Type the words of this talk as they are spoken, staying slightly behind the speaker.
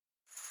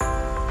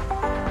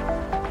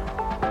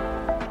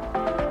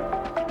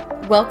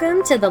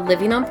Welcome to the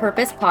Living on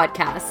Purpose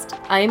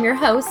podcast. I am your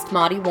host,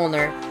 Maudie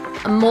Woolner,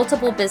 a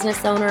multiple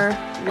business owner,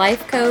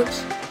 life coach,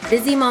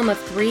 busy mom of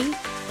 3,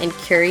 and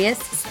curious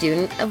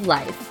student of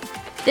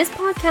life. This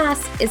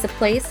podcast is a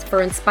place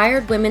for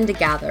inspired women to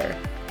gather.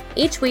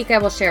 Each week I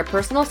will share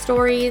personal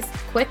stories,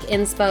 quick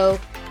inspo,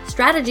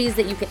 strategies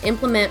that you can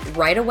implement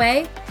right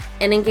away,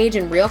 and engage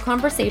in real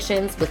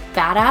conversations with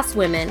badass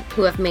women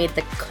who have made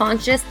the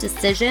conscious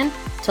decision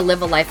to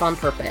live a life on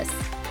purpose.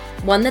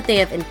 One that they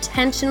have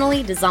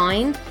intentionally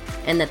designed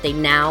and that they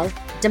now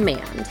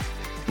demand.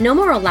 No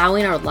more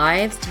allowing our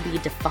lives to be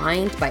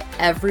defined by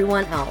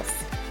everyone else.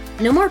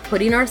 No more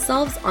putting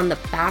ourselves on the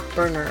back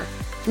burner.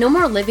 No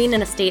more living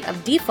in a state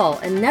of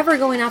default and never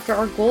going after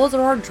our goals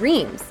or our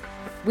dreams.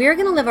 We are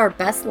going to live our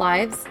best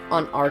lives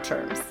on our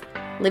terms.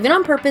 Living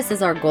on purpose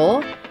is our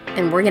goal,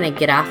 and we're going to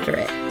get after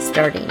it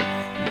starting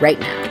right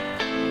now.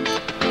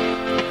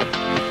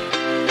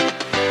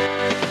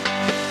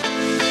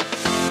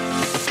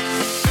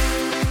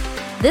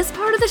 This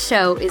part of the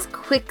show is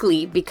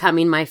quickly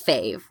becoming my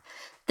fave.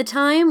 The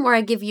time where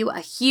I give you a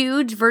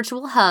huge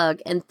virtual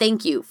hug and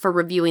thank you for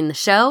reviewing the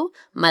show,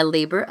 my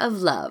labor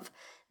of love.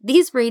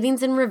 These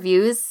ratings and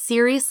reviews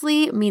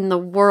seriously mean the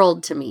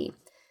world to me.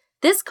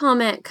 This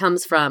comment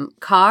comes from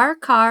Car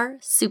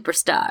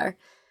Superstar.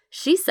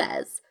 She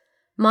says,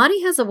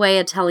 Maudie has a way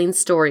of telling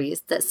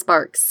stories that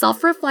spark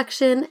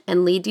self-reflection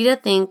and lead you to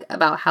think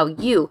about how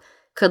you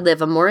could live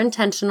a more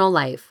intentional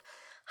life.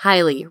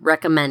 Highly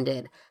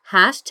recommended.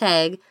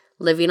 #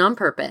 living on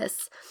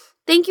purpose.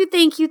 Thank you,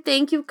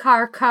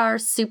 Car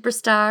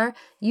Superstar.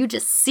 You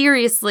just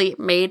seriously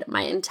made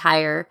my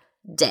entire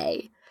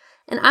day.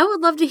 And I would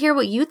love to hear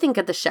what you think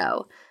of the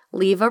show.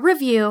 Leave a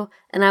review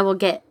and I will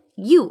get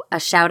you a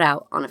shout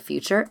out on a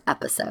future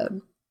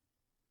episode.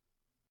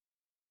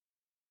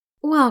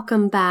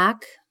 Welcome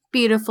back,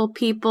 beautiful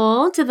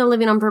people, to the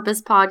Living on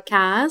Purpose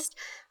podcast.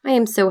 I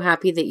am so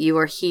happy that you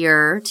are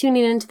here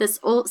tuning into this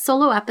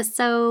solo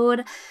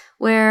episode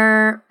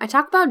where I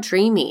talk about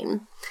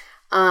dreaming.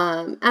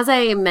 As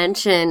I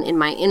mentioned in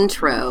my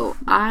intro,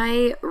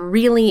 I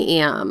really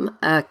am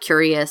a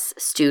curious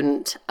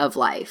student of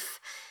life.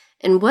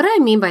 And what I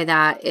mean by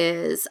that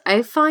is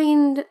I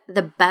find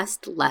the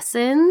best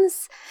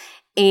lessons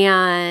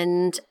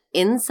and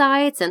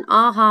insights and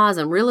ahas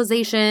and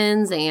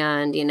realizations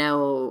and,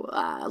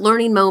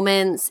 learning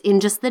moments in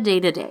just the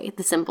day-to-day,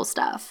 the simple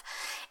stuff.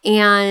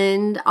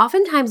 And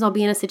oftentimes I'll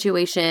be in a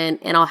situation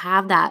and I'll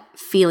have that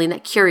feeling,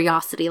 that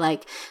curiosity,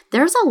 like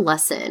there's a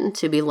lesson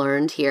to be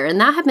learned here. And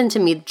that happened to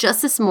me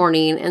just this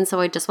morning. And so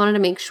I just wanted to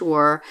make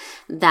sure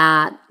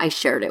that I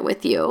shared it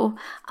with you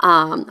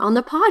on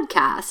the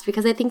podcast,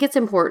 because I think it's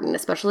important,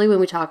 especially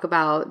when we talk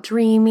about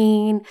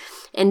dreaming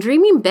and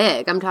dreaming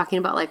big. I'm talking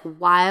about like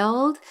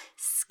wild,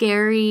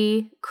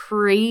 scary,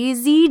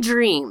 crazy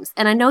dreams.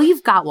 And I know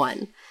you've got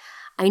one.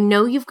 I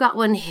know you've got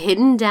one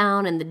hidden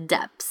down in the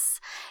depths.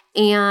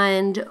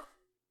 And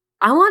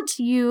I want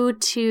you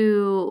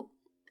to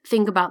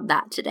think about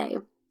that today.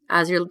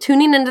 As you're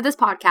tuning into this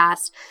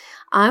podcast,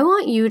 I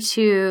want you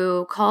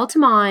to call to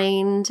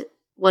mind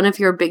one of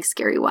your big,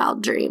 scary,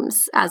 wild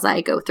dreams as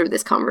I go through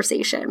this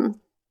conversation.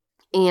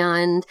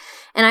 And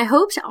I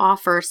hope to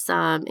offer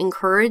some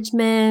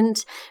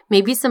encouragement,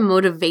 maybe some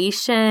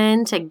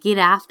motivation to get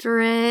after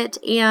it.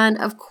 And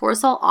of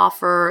course, I'll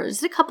offer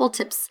just a couple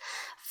tips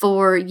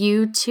for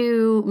you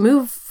to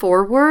move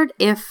forward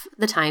if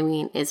the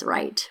timing is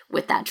right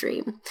with that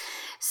dream.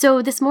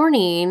 So this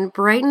morning,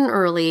 bright and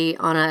early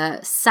on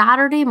a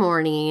Saturday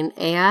morning,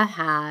 Aya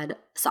had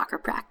soccer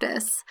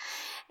practice.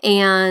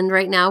 And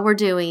right now we're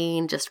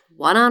doing just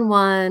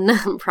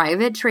one-on-one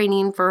private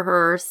training for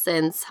her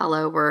since,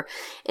 we're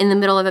in the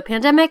middle of a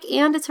pandemic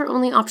and it's her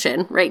only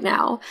option right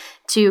now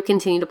to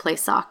continue to play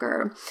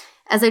soccer.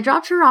 As I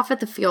dropped her off at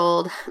the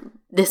field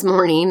this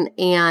morning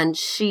and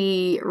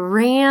she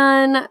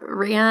ran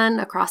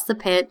across the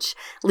pitch,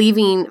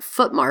 leaving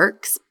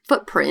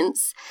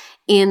footprints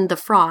in the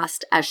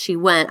frost as she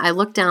went, I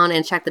looked down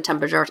and checked the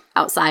temperature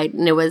outside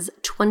and it was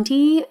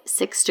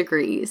 26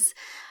 degrees.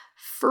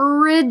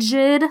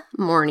 Frigid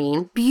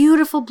morning,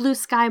 beautiful blue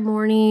sky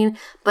morning,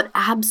 but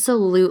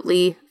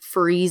absolutely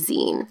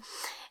freezing.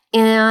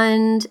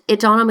 And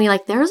it dawned on me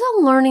like there's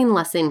a learning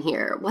lesson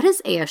here. What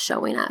is Aya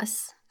showing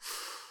us?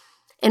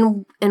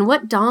 And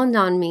what dawned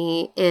on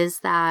me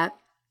is that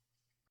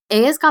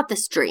Aya's got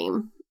this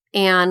dream,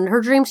 and her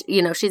dream,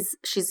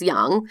 she's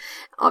young,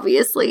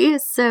 obviously.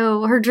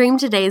 So her dream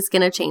today is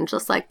going to change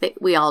just like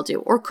we all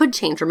do, or could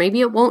change, or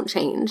maybe it won't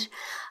change.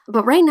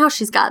 But right now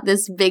she's got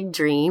this big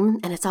dream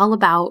and it's all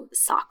about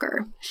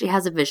soccer. She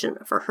has a vision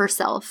for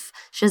herself.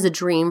 She has a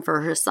dream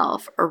for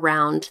herself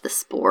around the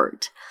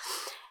sport.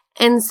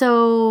 And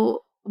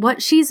so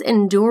what she's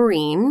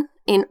enduring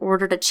in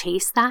order to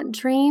chase that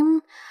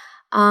dream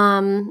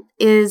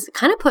is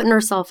kind of putting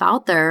herself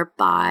out there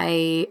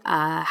by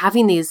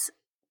having these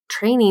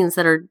trainings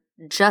that are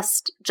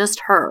just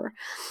her.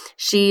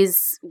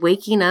 She's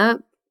waking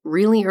up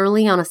really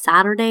early on a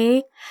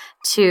Saturday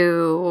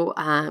to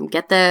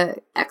get the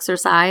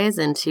exercise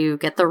and to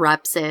get the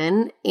reps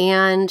in.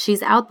 And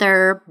she's out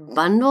there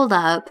bundled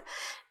up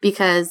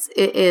because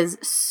it is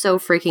so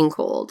freaking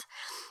cold.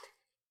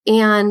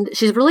 And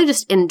she's really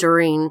just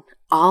enduring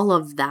all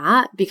of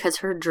that because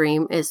her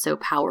dream is so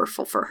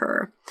powerful for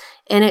her.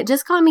 And it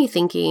just got me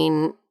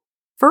thinking,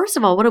 first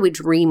of all, what are we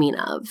dreaming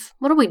of?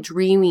 What are we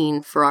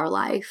dreaming for our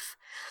life?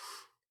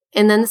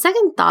 And then the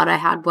second thought I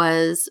had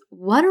was,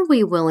 what are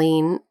we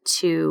willing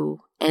to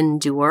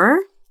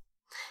endure,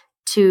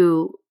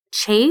 to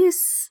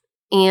chase,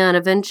 and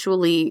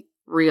eventually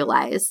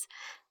realize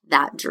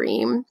that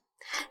dream?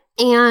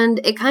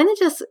 And it kind of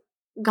just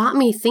got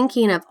me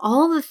thinking of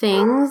all the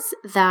things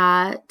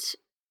that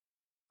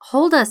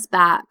hold us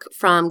back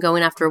from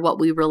going after what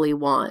we really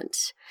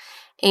want.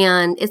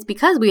 And it's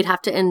because we'd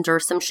have to endure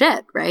some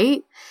shit,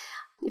 right?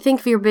 Think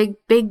of your big,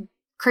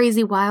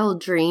 crazy,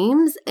 wild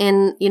dreams,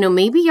 and,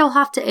 maybe you'll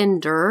have to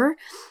endure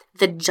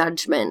the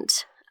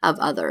judgment of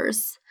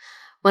others.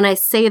 When I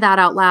say that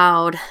out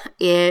loud,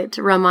 it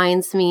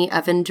reminds me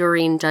of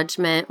enduring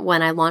judgment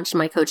when I launched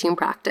my coaching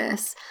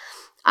practice.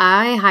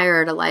 I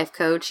hired a life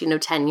coach,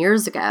 10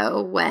 years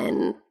ago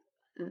when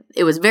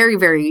it was very,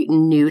 very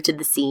new to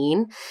the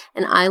scene.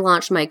 And I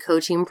launched my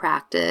coaching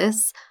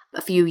practice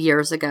a few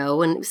years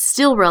ago and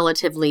still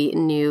relatively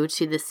new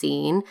to the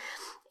scene.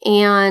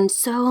 And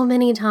so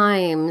many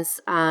times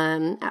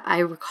I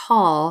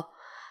recall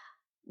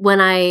when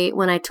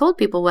I told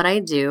people what I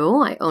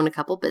do, I own a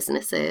couple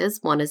businesses.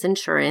 One is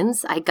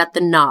insurance. I got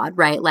the nod,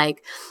 right?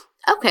 Like,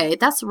 okay,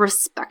 that's a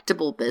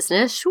respectable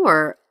business,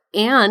 sure.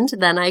 And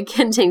then I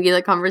continue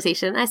the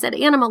conversation. I said,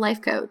 and I'm a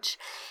life coach.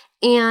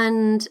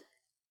 And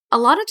a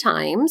lot of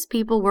times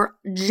people were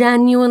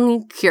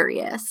genuinely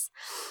curious.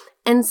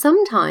 And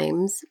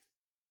sometimes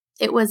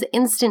it was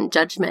instant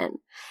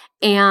judgment.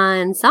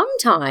 And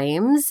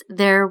sometimes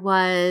there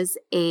was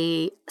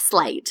a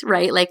slight,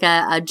 right? Like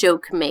a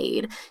joke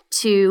made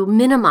to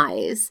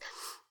minimize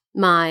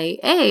my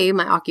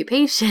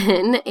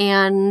occupation,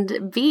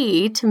 and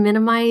B, to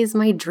minimize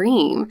my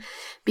dream,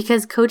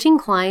 because coaching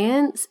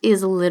clients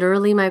is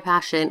literally my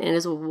passion and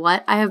is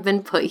what I have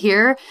been put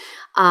here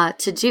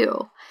to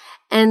do.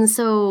 And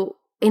so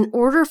in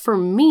order for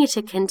me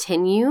to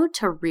continue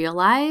to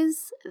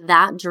realize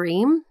that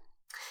dream,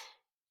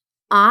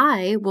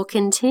 I will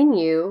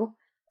continue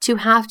to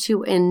have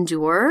to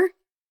endure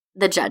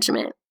the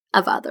judgment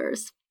of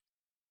others.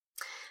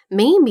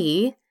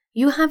 Maybe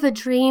you have a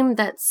dream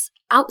that's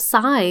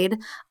outside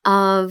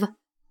of,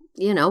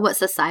 what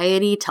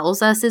society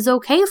tells us is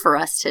okay for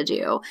us to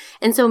do.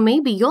 And so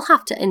maybe you'll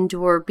have to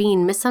endure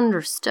being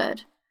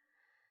misunderstood.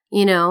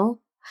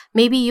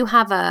 Maybe you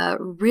have a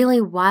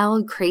really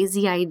wild,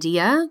 crazy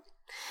idea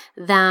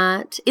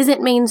that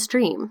isn't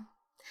mainstream.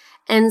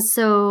 And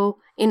so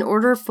in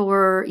order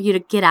for you to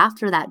get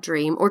after that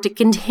dream or to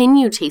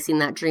continue chasing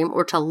that dream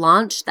or to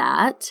launch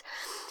that,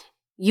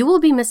 you will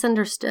be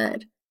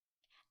misunderstood.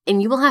 And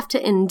you will have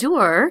to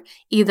endure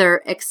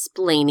either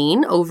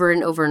explaining over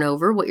and over and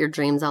over what your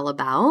dream's all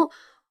about,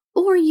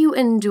 or you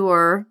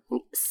endure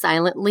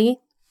silently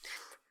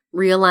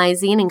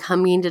realizing and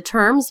coming to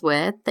terms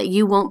with that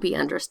you won't be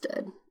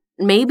understood.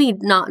 Maybe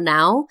not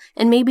now,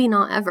 and maybe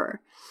not ever.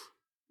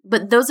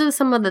 But those are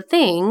some of the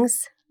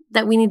things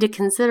that we need to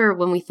consider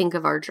when we think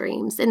of our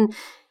dreams. And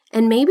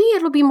maybe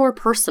it'll be more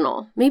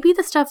personal. Maybe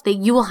the stuff that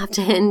you will have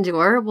to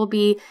endure will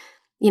be,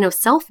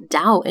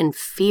 self-doubt and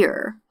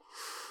fear.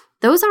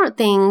 Those aren't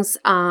things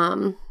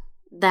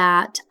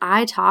that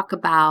I talk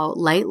about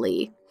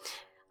lightly.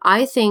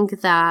 I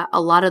think that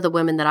a lot of the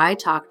women that I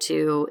talk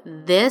to,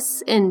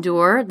 this when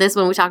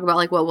we talk about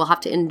like what we'll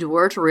have to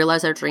endure to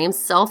realize our dreams,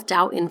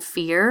 self-doubt and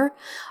fear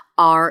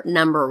are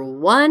number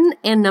 1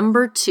 and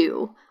number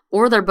 2,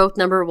 or they're both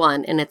number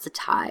 1 and it's a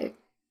tie.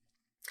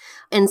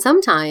 And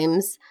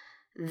sometimes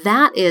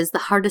that is the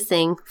hardest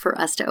thing for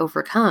us to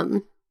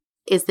overcome,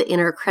 is the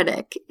inner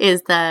critic,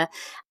 is the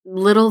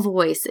little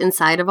voice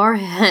inside of our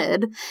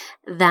head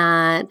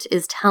that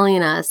is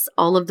telling us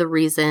all of the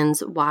reasons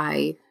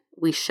why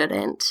we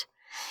shouldn't.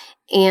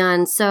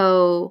 And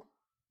so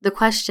the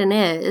question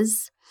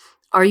is,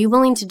 are you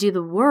willing to do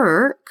the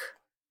work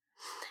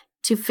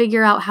to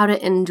figure out how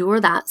to endure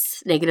that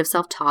negative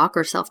self-talk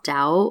or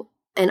self-doubt?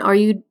 And are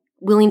you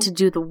willing to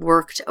do the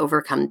work to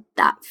overcome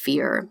that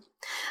fear?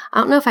 I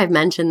don't know if I've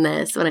mentioned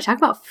this when I talk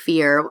about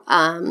fear.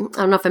 I don't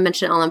know if I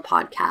mentioned it on the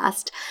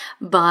podcast,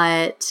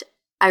 but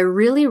I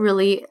really,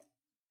 really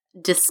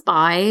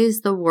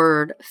despise the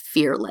word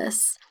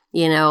fearless.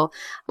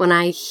 When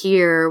I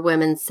hear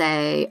women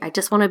say, I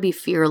just want to be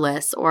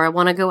fearless, or I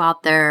want to go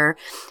out there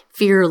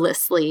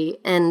fearlessly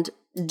and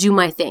do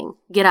my thing,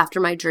 get after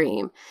my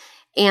dream.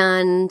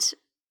 And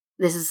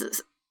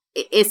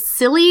it's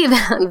silly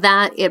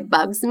that it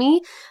bugs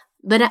me.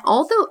 But I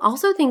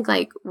also think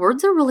like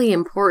words are really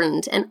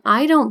important, and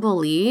I don't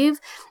believe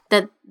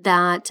that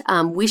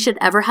we should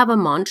ever have a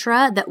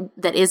mantra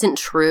that isn't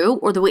true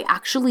or that we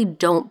actually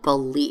don't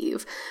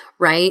believe,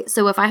 right?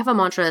 So if I have a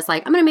mantra that's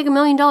like, I'm going to make $1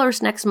 million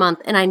next month,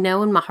 and I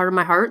know in my heart of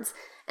my hearts,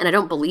 and I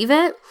don't believe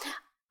it,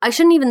 I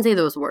shouldn't even say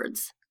those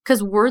words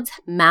because words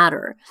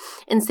matter.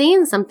 And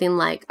saying something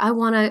like, I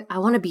want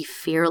to be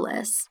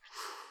fearless.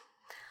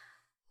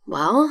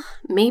 Well,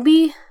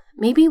 maybe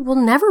we'll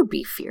never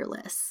be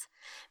fearless.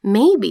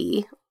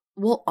 Maybe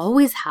we'll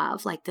always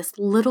have like this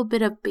little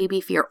bit of baby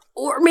fear,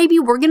 or maybe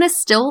we're going to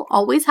still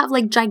always have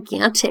like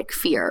gigantic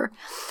fear.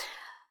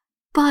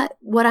 But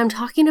what I'm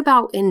talking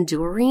about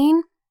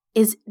enduring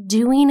is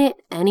doing it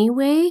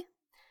anyway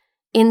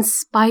in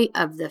spite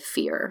of the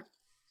fear.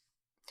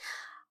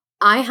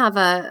 I've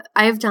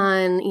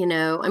done,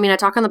 I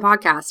talk on the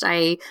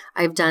podcast.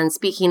 I've done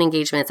speaking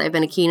engagements. I've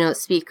been a keynote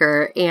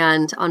speaker.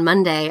 And on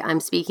Monday, I'm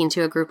speaking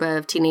to a group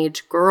of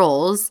teenage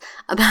girls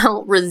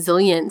about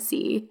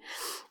resiliency.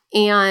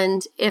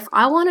 And if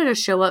I wanted to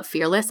show up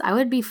fearless, I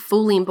would be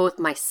fooling both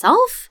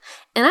myself.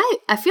 And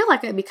I feel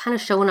like I'd be kind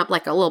of showing up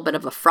like a little bit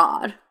of a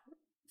fraud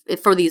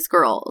for these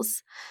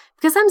girls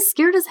because I'm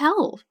scared as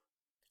hell.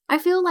 I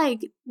feel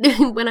like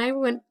when I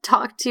went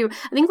talk to,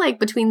 I think like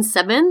between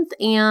 7th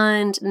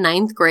and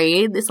 9th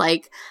grade, it's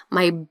like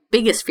my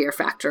biggest fear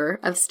factor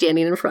of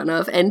standing in front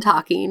of and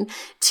talking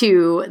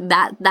to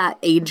that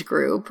age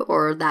group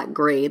or that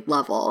grade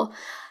level.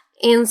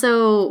 And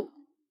so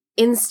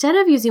instead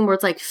of using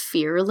words like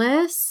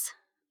fearless,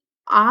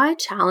 I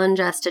challenge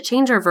us to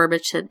change our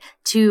verbiage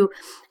to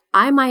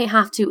I might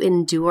have to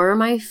endure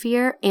my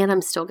fear and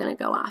I'm still going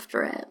to go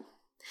after it.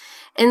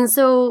 And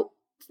so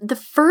the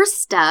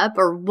first step,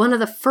 or one of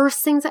the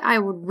first things that I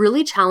would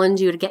really challenge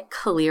you to get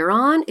clear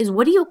on is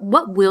what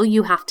will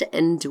you have to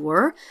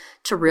endure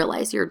to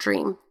realize your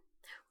dream?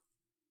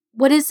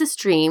 What is this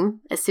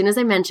dream? As soon as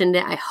I mentioned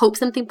it, I hope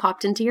something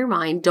popped into your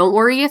mind. Don't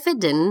worry if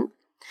it didn't.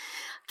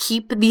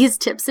 Keep these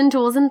tips and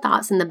tools and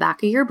thoughts in the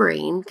back of your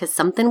brain because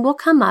something will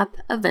come up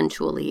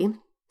eventually.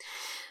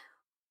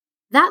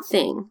 That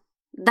thing,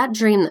 that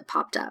dream that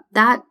popped up,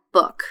 that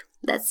book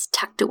that's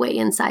tucked away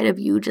inside of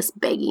you just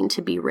begging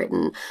to be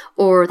written,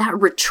 or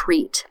that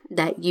retreat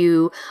that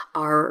you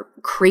are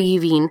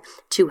craving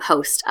to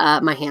host.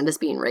 My hand is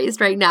being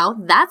raised right now.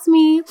 That's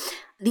me.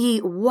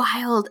 The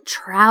wild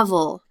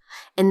travel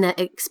and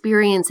the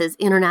experiences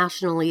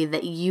internationally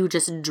that you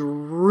just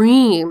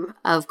dream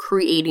of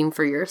creating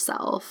for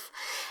yourself.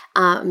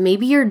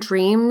 Maybe your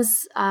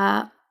dreams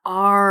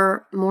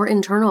are more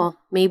internal.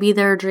 Maybe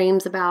they're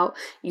dreams about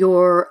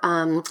your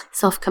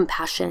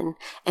self-compassion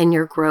and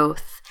your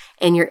growth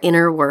and your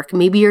inner work.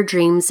 Maybe your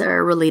dreams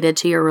are related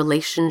to your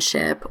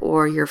relationship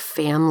or your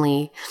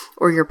family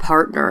or your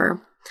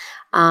partner.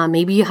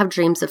 Maybe you have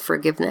dreams of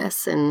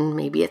forgiveness, and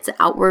maybe it's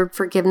outward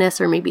forgiveness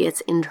or maybe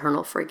it's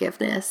internal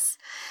forgiveness.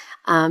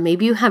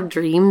 Maybe you have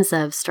dreams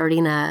of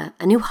starting a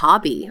new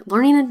hobby,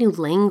 learning a new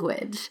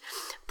language,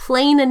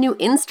 playing a new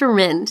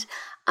instrument,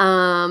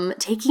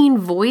 taking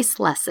voice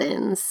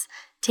lessons,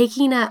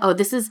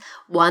 this is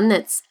one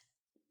that's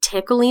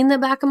tickling the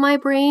back of my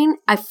brain.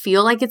 I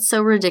feel like it's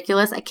so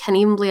ridiculous. I can't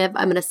even believe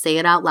I'm going to say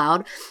it out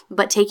loud,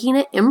 but taking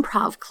an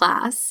improv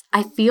class.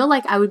 I feel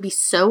like I would be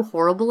so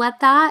horrible at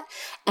that.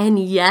 And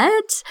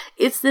yet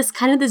it's this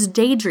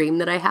daydream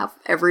that I have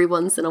every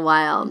once in a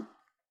while.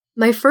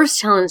 My first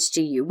challenge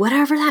to you,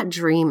 whatever that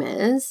dream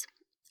is,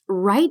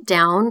 write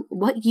down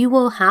what you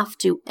will have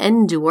to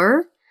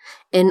endure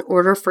in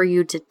order for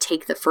you to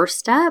take the first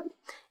step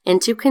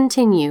and to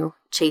continue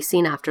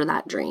chasing after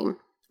that dream.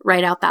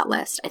 Write out that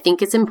list. I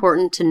think it's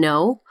important to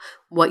know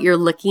what you're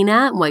looking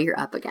at and what you're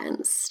up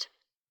against.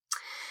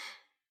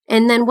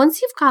 And then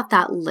once you've got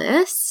that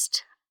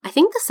list, I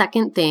think the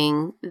second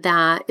thing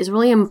that is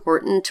really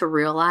important to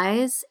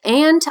realize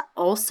and to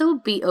also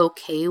be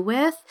okay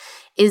with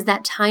is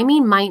that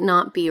timing might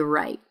not be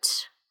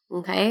right.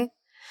 Okay?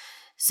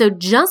 So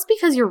just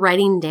because you're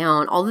writing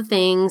down all the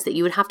things that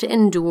you would have to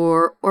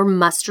endure or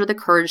muster the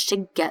courage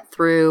to get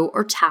through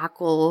or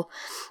tackle,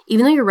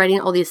 even though you're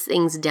writing all these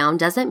things down,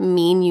 doesn't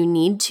mean you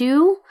need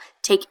to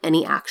take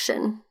any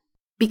action.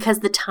 Because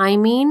the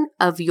timing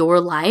of your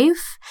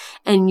life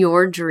and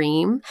your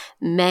dream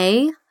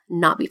may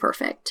not be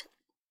perfect.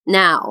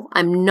 Now,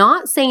 I'm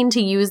not saying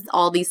to use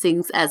all these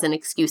things as an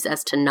excuse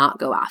as to not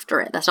go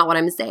after it. That's not what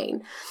I'm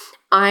saying.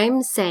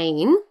 I'm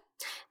saying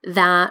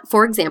that,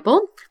 for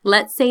example,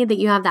 let's say that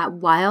you have that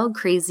wild,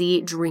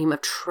 crazy dream of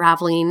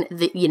traveling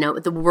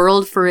the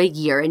world for a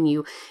year, and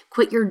you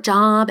quit your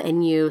job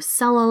and you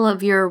sell all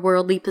of your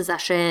worldly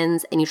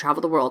possessions and you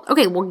travel the world.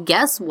 Okay, well,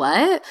 guess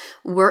what?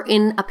 We're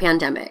in a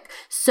pandemic.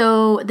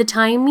 So the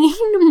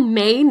timing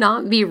may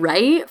not be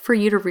right for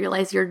you to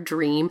realize your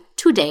dream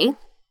today.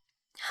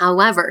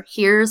 However,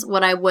 here's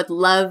what I would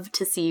love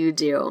to see you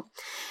do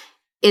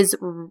is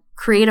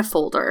create a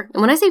folder.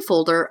 And when I say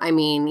folder, I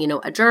mean,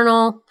 a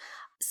journal,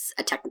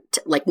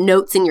 like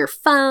notes in your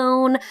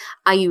phone.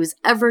 I use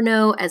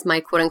Evernote as my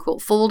quote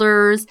unquote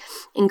folders,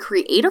 and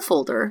create a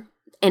folder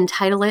and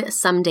title it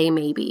Someday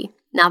Maybe.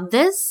 Now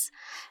this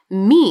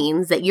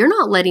means that you're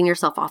not letting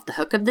yourself off the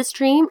hook of this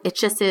dream. It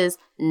just is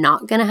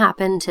not going to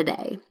happen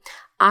today.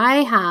 I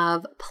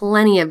have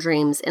plenty of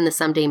dreams in the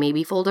Someday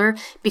Maybe folder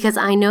because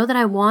I know that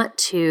I want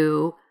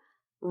to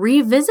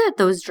revisit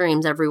those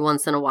dreams every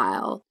once in a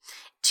while.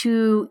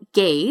 to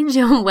gauge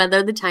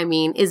whether the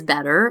timing is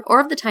better or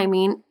if the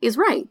timing is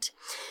right.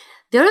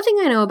 The other thing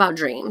I know about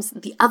dreams,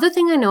 the other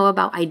thing I know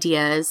about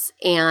ideas,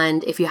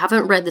 and if you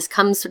haven't read, this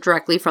comes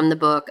directly from the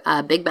book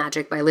Big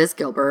Magic by Liz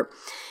Gilbert,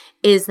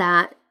 is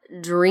that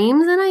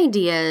dreams and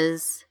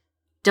ideas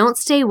don't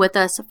stay with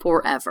us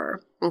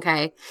forever,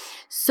 okay?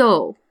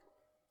 So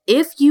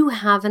if you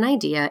have an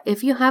idea,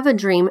 if you have a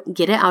dream,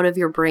 get it out of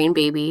your brain,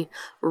 baby.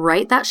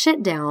 Write that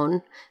shit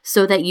down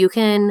so that you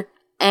can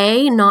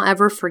A, not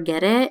ever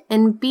forget it,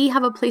 and B,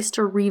 have a place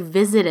to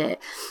revisit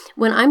it.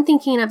 When I'm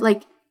thinking of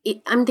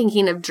I'm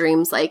thinking of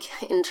dreams like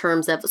in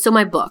terms of, so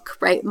my book,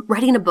 right?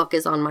 Writing a book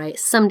is on my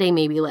someday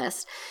maybe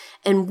list.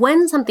 And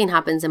when something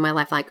happens in my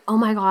life, like, oh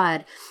my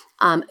God,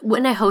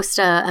 when I host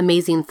a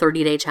amazing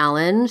 30-day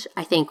challenge,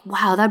 I think,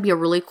 wow, that'd be a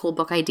really cool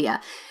book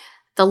idea.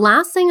 The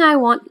last thing I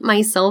want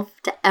myself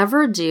to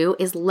ever do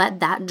is let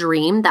that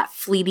dream, that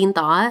fleeting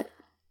thought,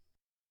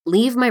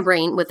 leave my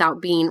brain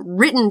without being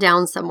written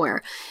down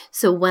somewhere.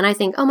 So when I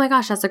think, oh my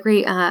gosh, that's a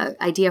great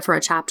idea for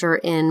a chapter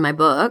in my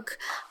book,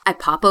 I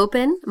pop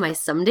open my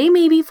someday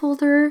maybe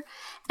folder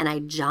and I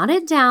jot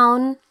it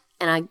down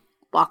and I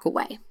walk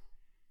away.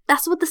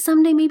 That's what the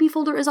someday maybe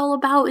folder is all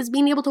about, is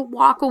being able to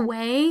walk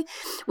away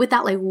with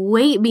that like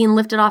weight being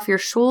lifted off your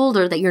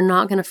shoulder that you're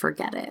not going to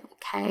forget it,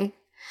 okay?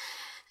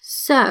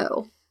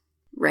 So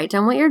write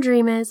down what your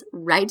dream is.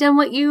 Write down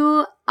what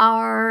you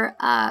are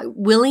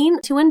willing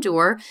to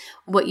endure,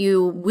 what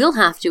you will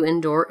have to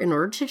endure in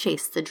order to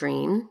chase the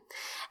dream.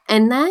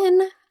 And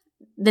then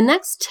the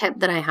next tip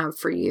that I have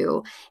for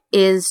you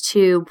is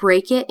to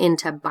break it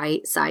into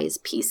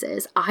bite-sized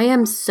pieces. I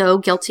am so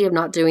guilty of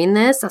not doing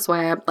this. That's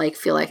why I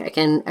feel like I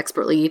can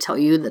expertly tell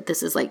you that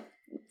this is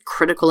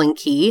critical and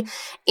key.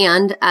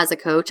 And as a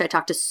coach, I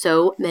talk to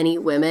so many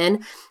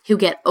women who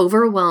get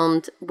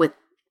overwhelmed with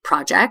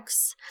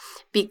projects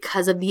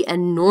because of the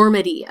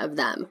enormity of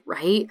them,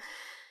 right?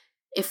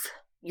 If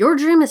your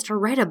dream is to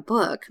write a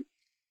book,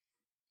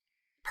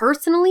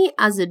 personally,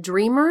 as a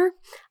dreamer,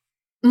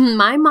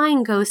 my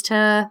mind goes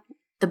to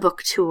the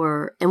book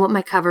tour and what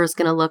my cover is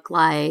going to look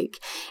like,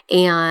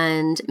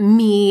 and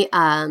me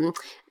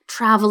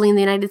traveling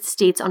the United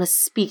States on a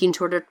speaking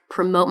tour to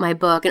promote my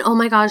book. And oh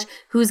my gosh,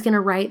 who's going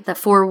to write the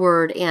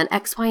foreword and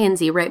X, Y, and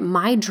Z, right?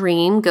 My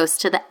dream goes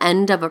to the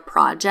end of a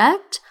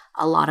project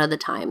a lot of the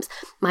times.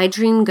 My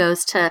dream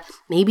goes to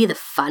maybe the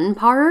fun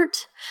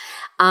part,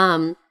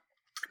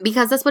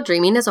 because that's what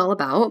dreaming is all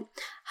about.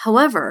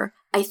 However,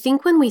 I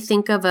think when we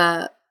think of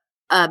a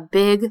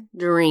big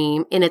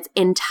dream in its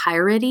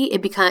entirety,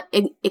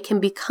 it can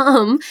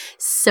become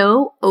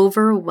so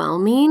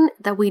overwhelming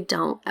that we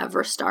don't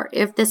ever start.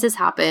 If this has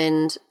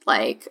happened,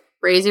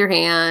 raise your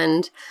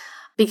hand,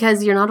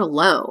 because you're not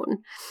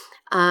alone.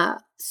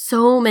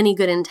 So many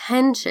good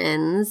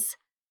intentions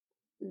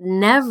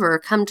never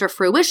come to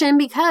fruition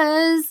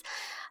because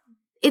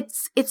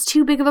it's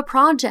too big of a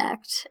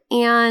project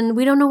and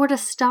we don't know where to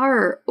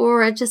start,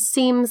 or it just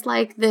seems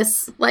like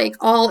this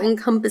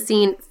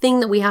all-encompassing thing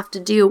that we have to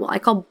do. Well, I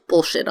call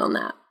bullshit on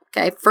that.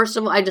 Okay. First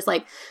of all, I just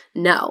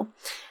no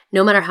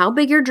matter how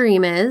big your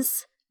dream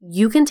is,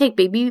 you can take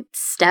baby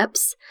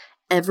steps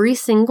every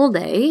single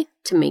day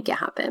to make it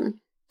happen.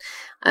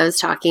 I was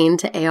talking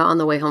to Aya on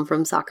the way home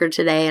from soccer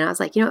today, and I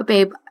was like, you know what,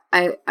 babe,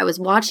 I was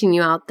watching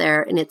you out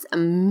there, and it's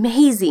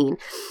amazing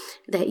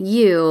that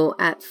you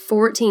at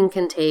 14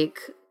 can take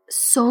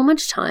so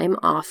much time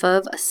off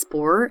of a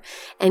sport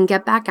and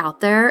get back out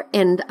there.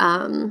 And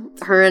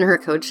her and her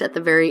coach at the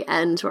very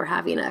end were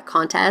having a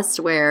contest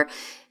where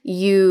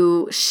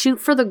you shoot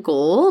for the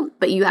goal,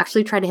 but you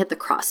actually try to hit the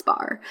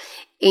crossbar.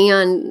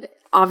 And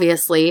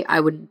obviously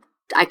I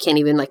can't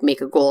even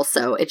make a goal,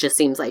 so it just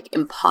seems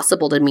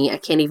impossible to me. I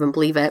can't even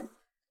believe it.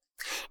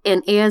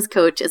 And Aya's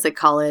coach is a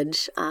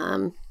college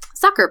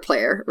soccer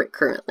player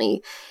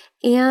currently.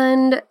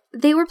 And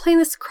they were playing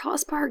this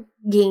crossbar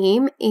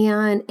game,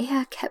 and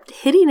Aya kept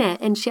hitting it,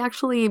 and she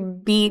actually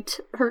beat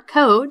her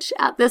coach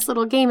at this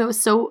little game. It was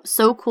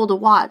so cool to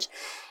watch.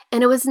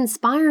 And it was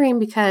inspiring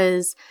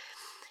because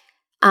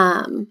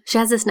she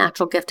has this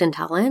natural gift and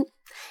talent.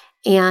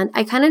 And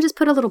I kind of just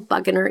put a little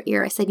bug in her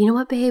ear. I said, you know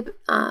what, babe,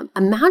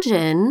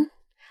 imagine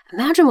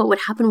what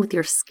would happen with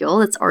your skill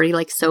that's already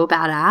so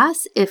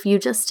badass if you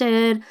just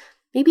did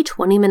maybe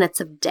 20 minutes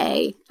a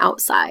day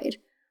outside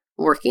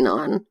working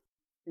on,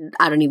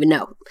 I don't even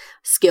know,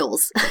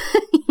 skills,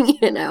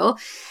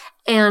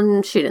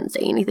 And she didn't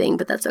say anything,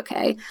 but that's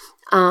okay.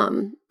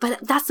 But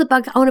that's the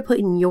bug I want to put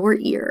in your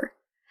ear.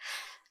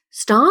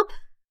 Stop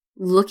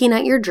looking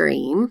at your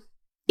dream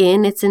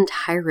in its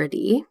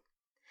entirety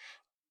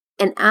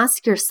and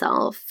ask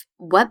yourself,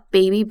 what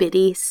baby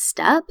bitty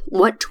step,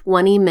 what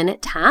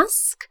 20-minute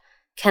task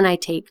can I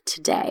take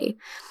today?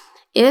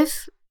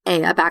 If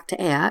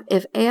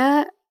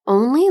Aya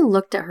only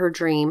looked at her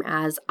dream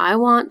as, I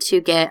want to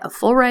get a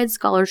full ride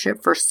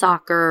scholarship for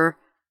soccer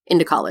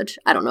into college.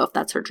 I don't know if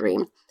that's her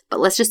dream, but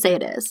let's just say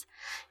it is.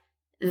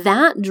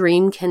 That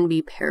dream can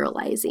be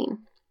paralyzing.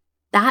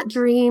 That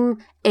dream,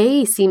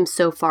 A, seems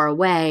so far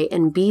away,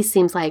 and B,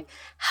 seems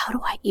how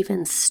do I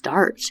even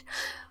start?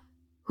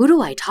 Who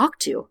do I talk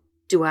to?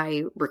 Do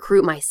I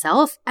recruit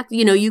myself?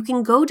 You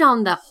can go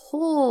down the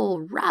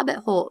whole rabbit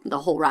hole.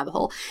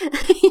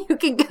 You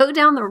can go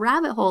down the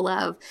rabbit hole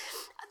of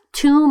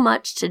too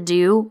much to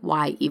do.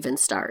 Why even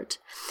start?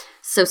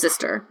 So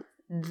sister,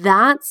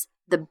 that's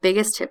the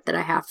biggest tip that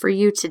I have for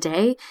you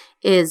today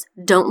is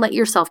don't let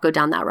yourself go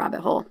down that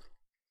rabbit hole.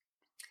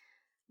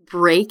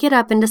 Break it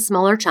up into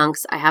smaller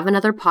chunks. I have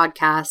another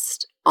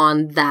podcast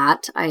on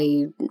that.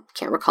 I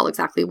can't recall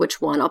exactly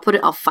which one.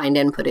 I'll find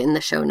it and put it in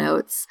the show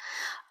notes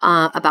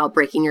about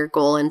breaking your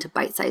goal into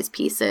bite-sized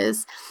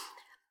pieces.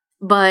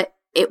 But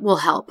it will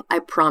help, I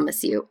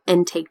promise you.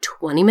 And take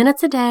 20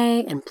 minutes a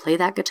day and play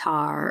that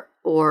guitar,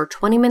 or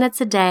 20 minutes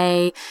a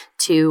day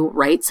to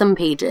write some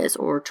pages,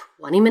 or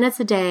 20 minutes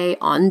a day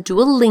on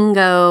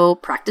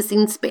Duolingo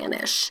practicing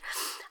Spanish.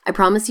 I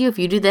promise you, if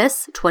you do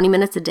this 20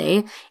 minutes a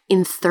day,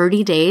 in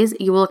 30 days,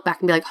 you will look back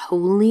and be like,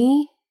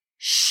 holy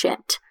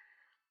shit.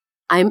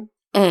 I'm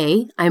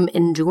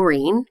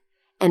enduring,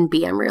 and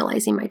B, I'm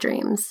realizing my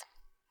dreams.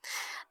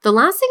 The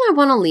last thing I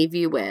want to leave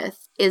you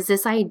with is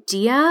this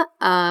idea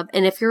of,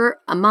 and if you're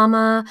a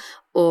mama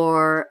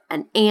or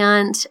an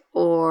aunt,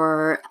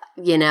 or,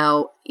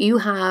 you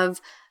have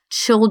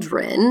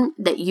children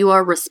that you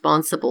are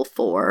responsible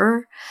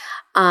for,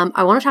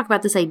 I want to talk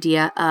about this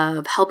idea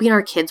of helping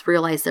our kids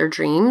realize their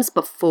dreams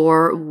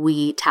before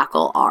we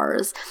tackle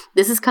ours.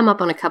 This has come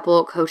up on a couple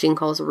of coaching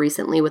calls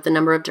recently with a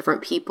number of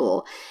different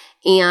people,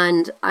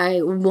 and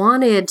I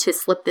wanted to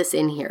slip this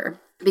in here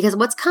because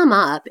what's come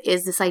up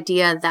is this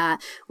idea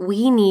that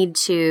we need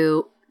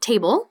to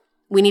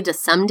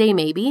someday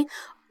maybe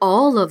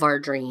all of our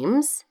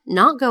dreams,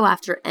 not go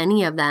after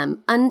any of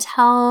them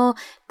until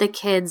the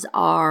kids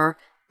are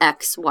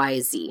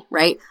XYZ,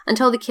 right?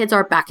 Until the kids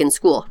are back in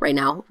school. Right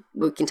now,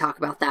 we can talk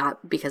about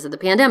that because of the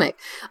pandemic.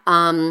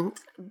 I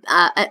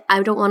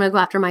don't want to go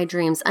after my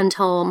dreams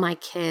until my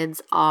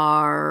kids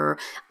are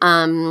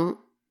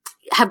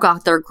have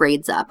got their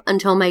grades up,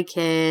 until my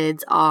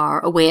kids are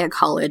away at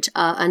college,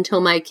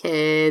 until my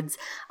kids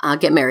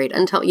get married,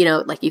 until,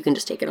 you can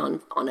just take it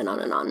on and on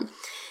and on.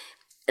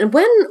 And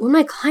when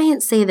my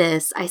clients say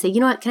this, I say,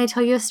 you know what, can I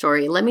tell you a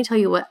story? Let me tell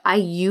you what I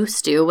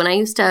used to, when I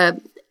used to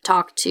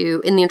talk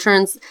to, in the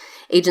insurance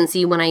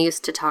agency, when I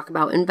used to talk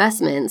about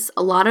investments,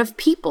 a lot of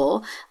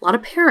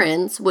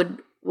parents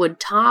would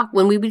talk,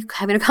 when we would be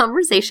having a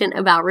conversation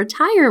about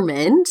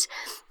retirement,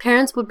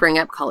 parents would bring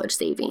up college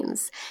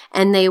savings.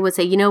 And they would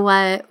say, you know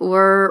what,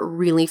 we're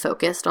really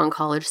focused on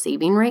college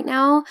saving right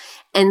now.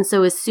 And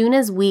so as soon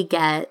as we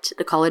get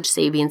the college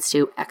savings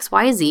to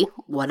XYZ,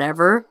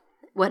 whatever,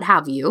 what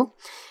have you,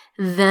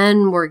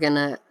 then we're going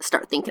to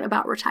start thinking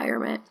about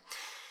retirement.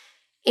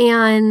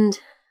 And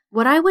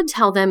what I would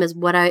tell them is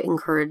what I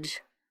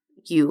encourage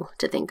you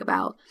to think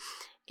about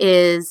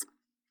is,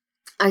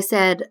 I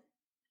said,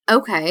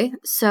 okay,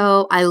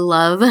 so I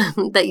love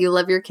that you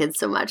love your kids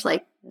so much.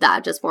 Like,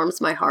 that just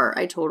warms my heart.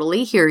 I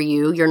totally hear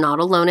you. You're not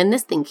alone in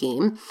this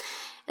thinking.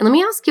 And let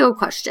me ask you a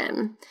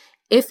question.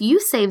 If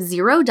you save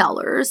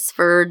 $0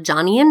 for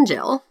Johnny and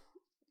Jill,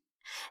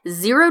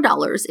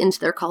 $0 into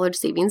their college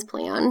savings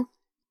plan,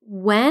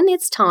 when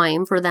it's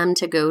time for them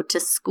to go to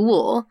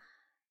school,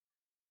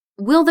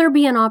 will there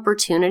be an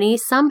opportunity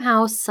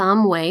somehow,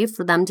 some way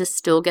for them to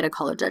still get a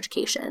college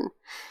education?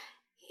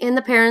 And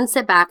the parents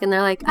sit back and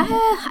they're like,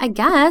 I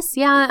guess,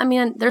 yeah. I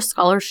mean, there's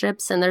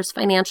scholarships and there's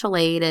financial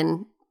aid,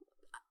 and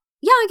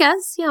yeah, I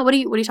guess, yeah. What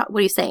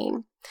are you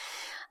saying?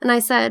 And I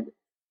said,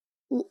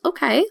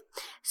 okay,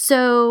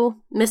 so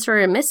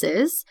Mr. and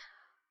Mrs.,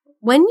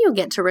 when you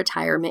get to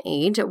retirement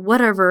age,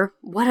 whatever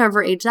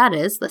age that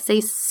is, let's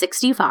say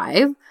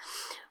 65,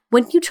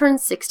 when you turn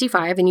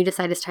 65 and you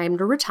decide it's time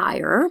to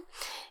retire,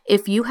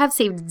 if you have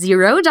saved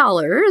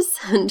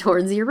 $0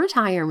 towards your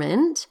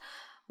retirement,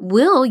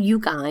 will you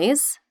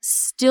guys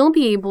still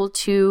be able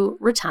to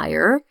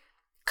retire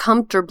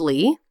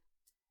comfortably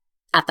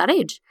at that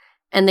age?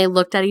 And they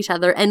looked at each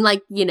other and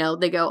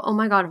they go, oh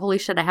my God, holy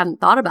shit, I hadn't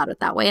thought about it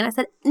that way. And I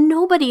said,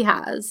 nobody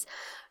has.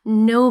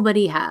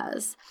 Nobody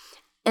has.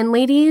 And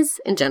ladies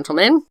and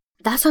gentlemen,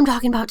 that's what I'm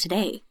talking about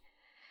today.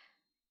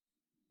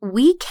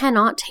 We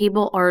cannot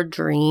table our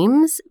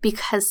dreams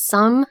because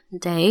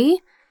someday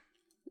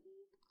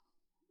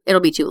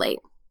it'll be too late.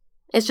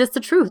 It's just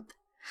the truth.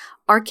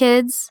 Our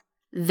kids,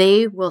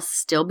 they will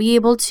still be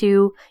able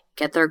to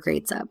get their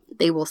grades up.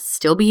 They will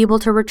still be able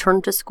to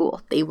return to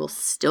school. They will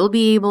still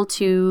be able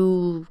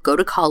to go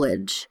to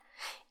college,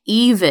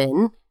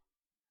 even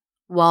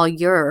while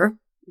you're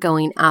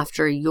going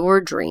after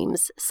your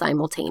dreams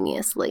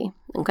simultaneously.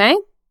 Okay?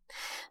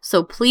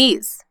 So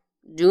please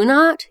do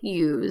not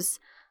use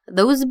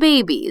those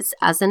babies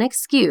as an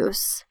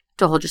excuse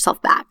to hold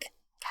yourself back.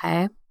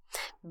 Okay?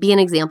 Be an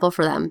example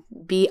for them.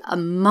 Be a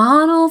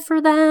model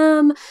for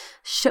them.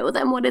 Show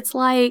them what it's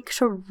like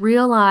to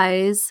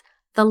realize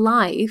the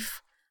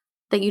life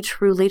that you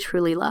truly,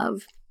 truly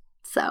love.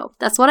 So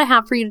that's what I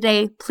have for you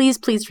today. Please,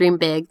 please dream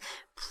big.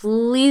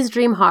 Please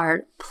dream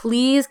hard.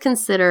 Please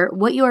consider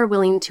what you are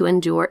willing to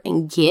endure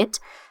and get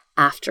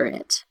after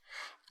it.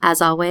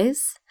 As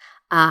always,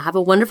 Have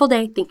a wonderful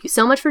day. Thank you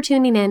so much for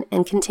tuning in,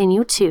 and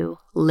continue to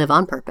live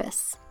on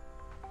purpose.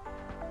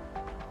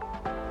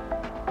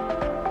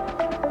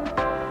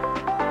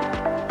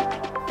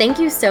 Thank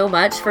you so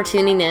much for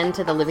tuning in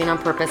to the Living on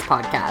Purpose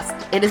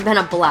podcast. It has been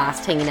a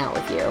blast hanging out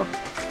with you.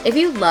 If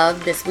you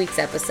loved this week's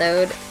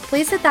episode,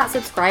 please hit that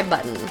subscribe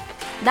button.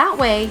 That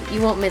way,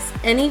 you won't miss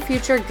any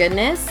future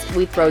goodness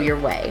we throw your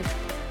way.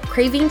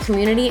 Craving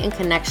community and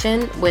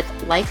connection with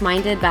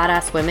like-minded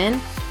badass women?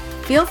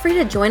 Feel free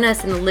to join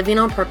us in the Living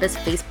on Purpose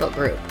Facebook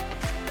group.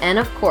 And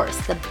of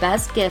course, the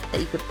best gift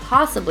that you could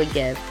possibly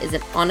give is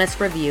an honest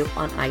review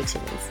on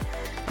iTunes.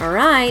 All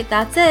right,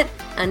 that's it.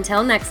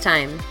 Until next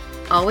time,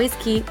 always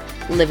keep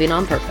living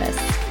on purpose.